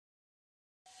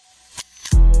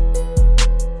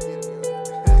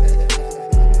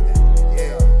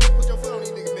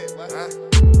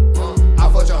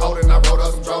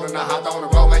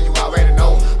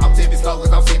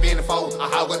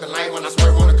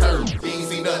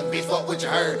bitch, fuck what you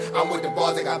heard. I'm with the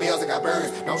boys that got bills, that got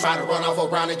birds. Don't try to run off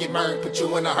around and get murdered. Put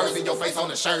you in the hearse and your face on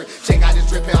the shirt. Check out this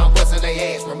drip here, I'm busting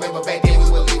they ass. Remember back then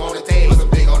we would leave on the tag. Put some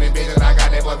big on them bitches, I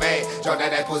got that boy mad. Jumped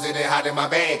out that pussy, then hot in my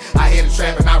bag. I hit the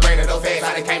trap and I ran it up fast.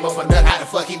 How they came up for nothing, how the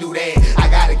fuck he do that? I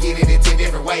gotta get it in 10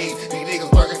 different ways. These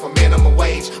niggas working for minimum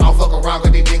wage. I don't fuck around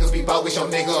with these niggas be bogus. Your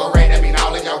nigga a rat, that mean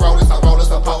all of y'all rollers. I'm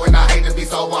rollers, I'm poet. I hate to be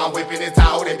sober, I'm whipping it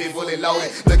tall, that bitch fully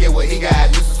loaded. Look at what he got,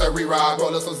 used to serve re-rock.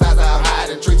 Roller some size out high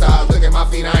than treetops. Look at my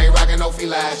feet, I ain't rocking no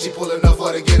feline. She pulling up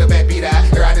for to get her back beat out.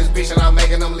 Here out this bitch and I'm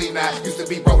making them leave now. Used to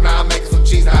be broke, now I'm making some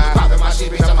cheese now. Popping my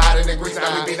shit, bitch, I'm hotter than grease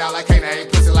now. We beat out like canine,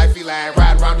 pussy like feline.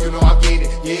 Riding around, you know I'm getting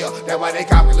it, yeah. That's why they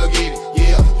call me, look at it,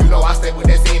 yeah. You know I stay with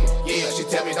that in it, yeah. She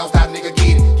tell me don't stop, nigga,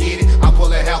 get it, get it. I'm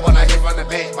pulling hell when I hit from the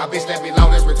back. My bitch let me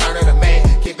alone, let's return to the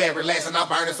man. Kick back, relax, and I'm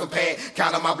burning some pad.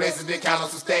 Count on my blessings, then count on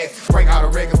some stats. Break all the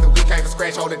records, cause we came from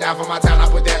scratch. Hold it down for my town, I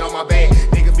put that on my bag.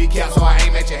 Nigga be careful, so I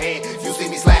aim at your head. If you see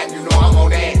me sliding, you know I'm on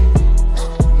that.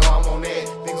 You know I'm on that.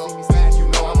 Big old me slide, you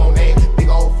know I'm on that. Big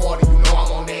old 40, you know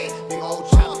I'm on that. Big old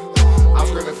chopper. I'm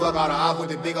screaming fuck all the off with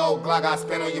the big old Glock. I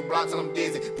spin on your block till I'm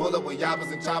dizzy. Pull up with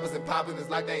yappers and choppers and popping. It's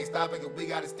like they ain't stopping, cause we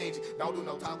got a stingy. Don't do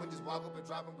no talking, just walk up and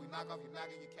drop 'em. We knock off your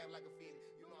noggin, you cap like a